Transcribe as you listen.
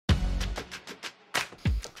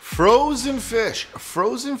Frozen fish.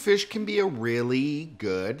 Frozen fish can be a really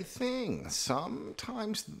good thing.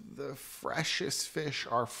 Sometimes the freshest fish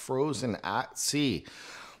are frozen at sea,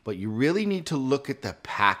 but you really need to look at the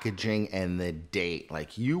packaging and the date.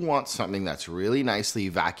 Like, you want something that's really nicely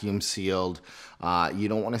vacuum sealed. You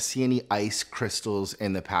don't want to see any ice crystals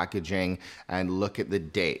in the packaging, and look at the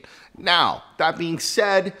date. Now, that being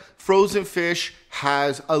said, frozen fish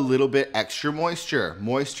has a little bit extra moisture.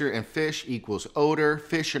 Moisture and fish equals odor.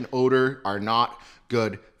 Fish and odor are not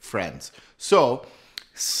good friends. So,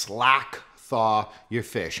 slack thaw your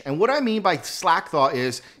fish. And what I mean by slack thaw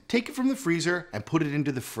is take it from the freezer and put it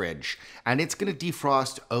into the fridge, and it's gonna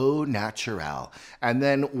defrost au naturel. And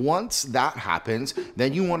then once that happens,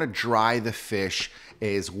 then you wanna dry the fish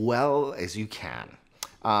as well as you can.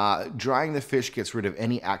 Drying the fish gets rid of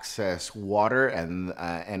any excess water and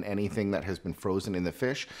anything that has been frozen in the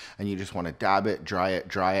fish, and you just wanna dab it, dry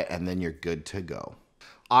it, and then you're good to go.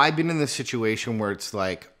 I've been in this situation where it's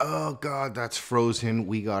like, oh God, that's frozen,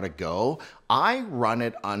 we gotta go. I run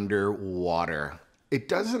it under water. It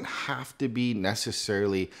doesn't have to be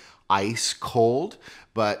necessarily ice cold,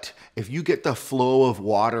 but if you get the flow of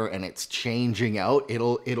water and it's changing out,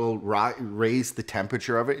 it'll raise the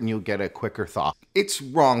temperature of it and you'll get a quicker thaw. It's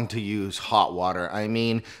wrong to use hot water. I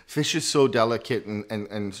mean, fish is so delicate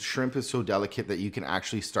and shrimp is so delicate that you can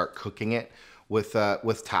actually start cooking it with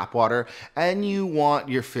tap water, and you want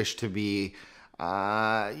your fish to be,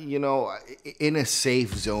 in a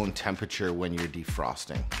safe zone temperature when you're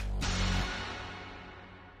defrosting.